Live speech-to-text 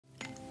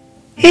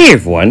Hey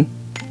everyone,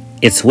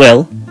 it's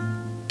Will,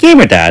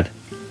 Gamer Dad,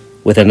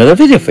 with another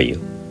video for you.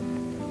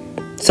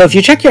 So if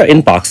you check your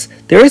inbox,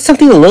 there is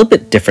something a little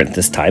bit different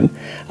this time.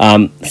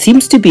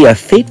 Seems to be a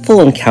fateful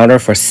encounter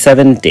for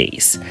 7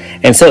 days.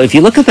 And so if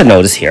you look at the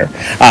notice here,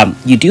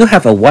 you do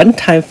have a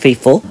one-time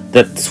fateful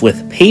that's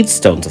with paid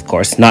stones, of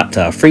course, not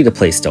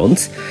free-to-play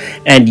stones.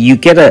 And you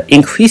get an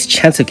increased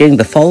chance of getting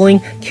the following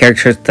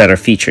characters that are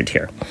featured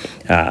here.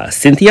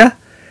 Cynthia,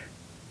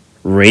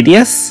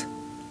 Radius,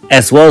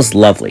 as well as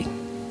Lovely.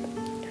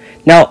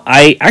 Now,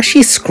 I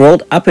actually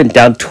scrolled up and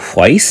down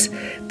twice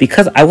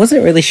because I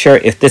wasn't really sure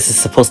if this is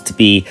supposed to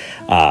be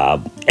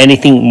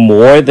anything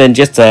more than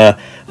just a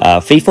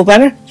Fateful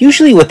banner.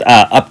 Usually with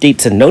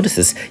updates and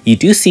notices, you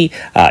do see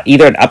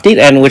either an update,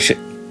 and which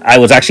I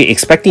was actually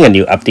expecting a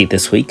new update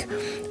this week,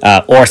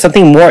 or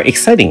something more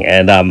exciting.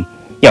 And,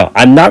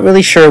 I'm not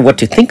really sure what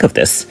to think of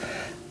this.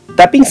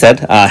 That being said,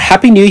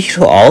 Happy New Year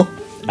to all.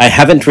 I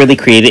haven't really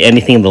created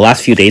anything in the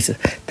last few days.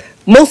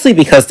 Mostly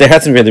because there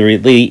hasn't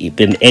really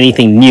been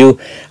anything new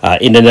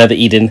in Another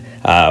Eden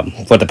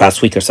for the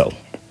past week or so.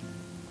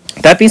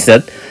 That being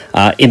said,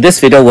 in this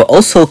video, we'll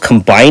also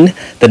combine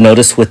the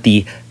notice with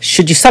the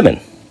Should You Summon.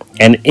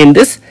 And in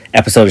this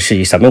episode of Should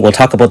You Summon, we'll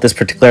talk about this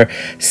particular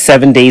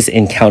 7 days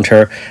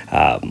encounter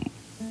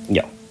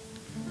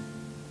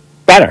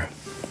banner.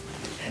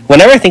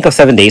 Whenever I think of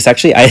 7 days,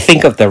 actually, I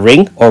think of the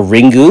ring, or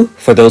ringu,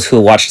 for those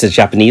who watch the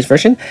Japanese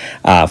version.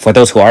 For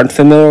those who aren't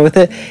familiar with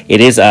it,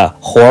 it is a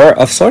horror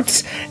of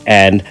sorts,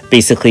 and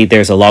basically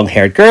there's a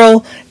long-haired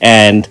girl,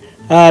 and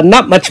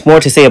not much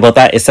more to say about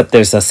that, except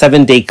there's a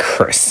 7-day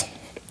curse.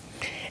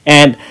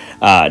 And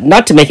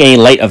not to make any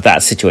light of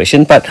that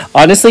situation, but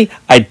honestly,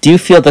 I do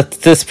feel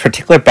that this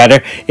particular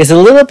banner is a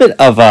little bit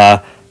of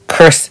a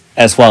curse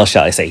as well,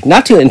 shall I say.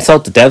 Not to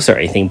insult the devs or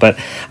anything, but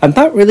I'm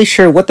not really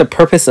sure what the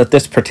purpose of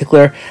this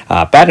particular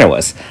banner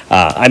was.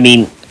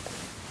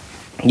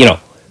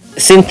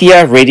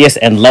 Cynthia, Radius,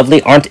 and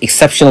Lovely aren't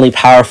exceptionally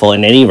powerful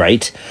in any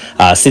right.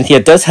 Cynthia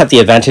does have the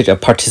advantage of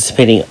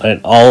participating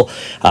in all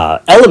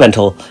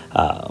elemental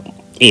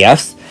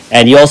AFs,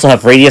 and you also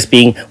have Radius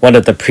being one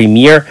of the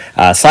premier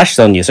Slash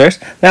Zone users.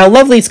 Now,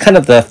 Lovely is kind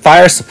of the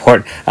fire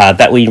support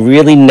that we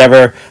really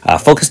never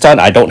focused on.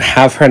 I don't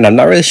have her, and I'm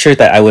not really sure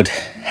that I would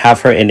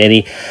have her in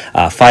any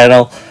fire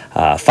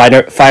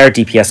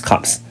DPS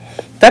comps.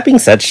 That being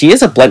said, she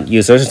is a blunt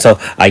user, so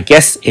I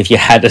guess if you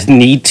had a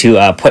need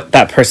to put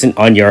that person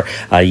on your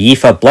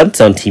Yifa Blunt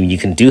Zone team, you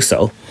can do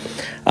so.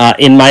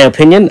 In my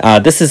opinion,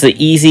 this is an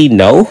easy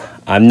no.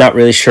 I'm not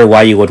really sure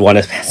why you would want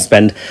to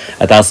spend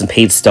 1,000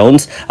 paid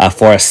stones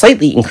for a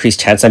slightly increased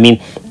chance. I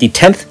mean, the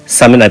 10th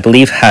summon, I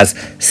believe, has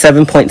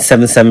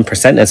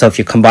 7.77%, and so if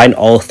you combine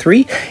all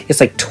three, it's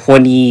like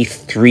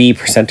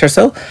 23% or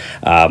so.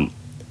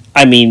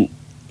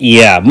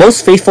 Yeah,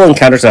 most Faithful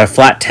encounters are a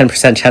flat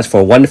 10% chance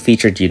for one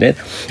featured unit.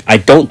 I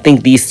don't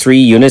think these 3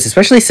 units,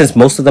 especially since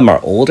most of them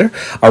are older,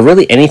 are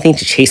really anything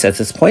to chase at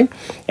this point.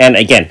 And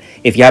again,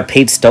 if you have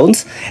paid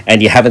stones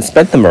and you haven't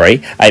spent them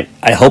already,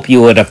 I hope you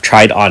would have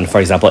tried on,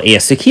 for example,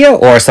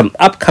 Asukia or some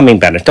upcoming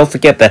banners. Don't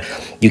forget that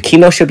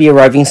Yukino should be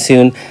arriving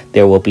soon.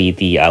 There will be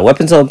the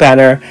Weapon Zone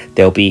banner.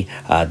 There will be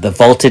the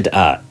vaulted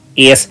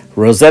AS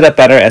Rosetta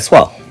banner as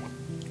well.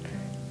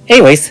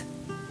 Anyways,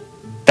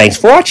 thanks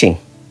for watching.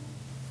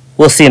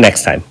 We'll see you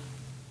next time.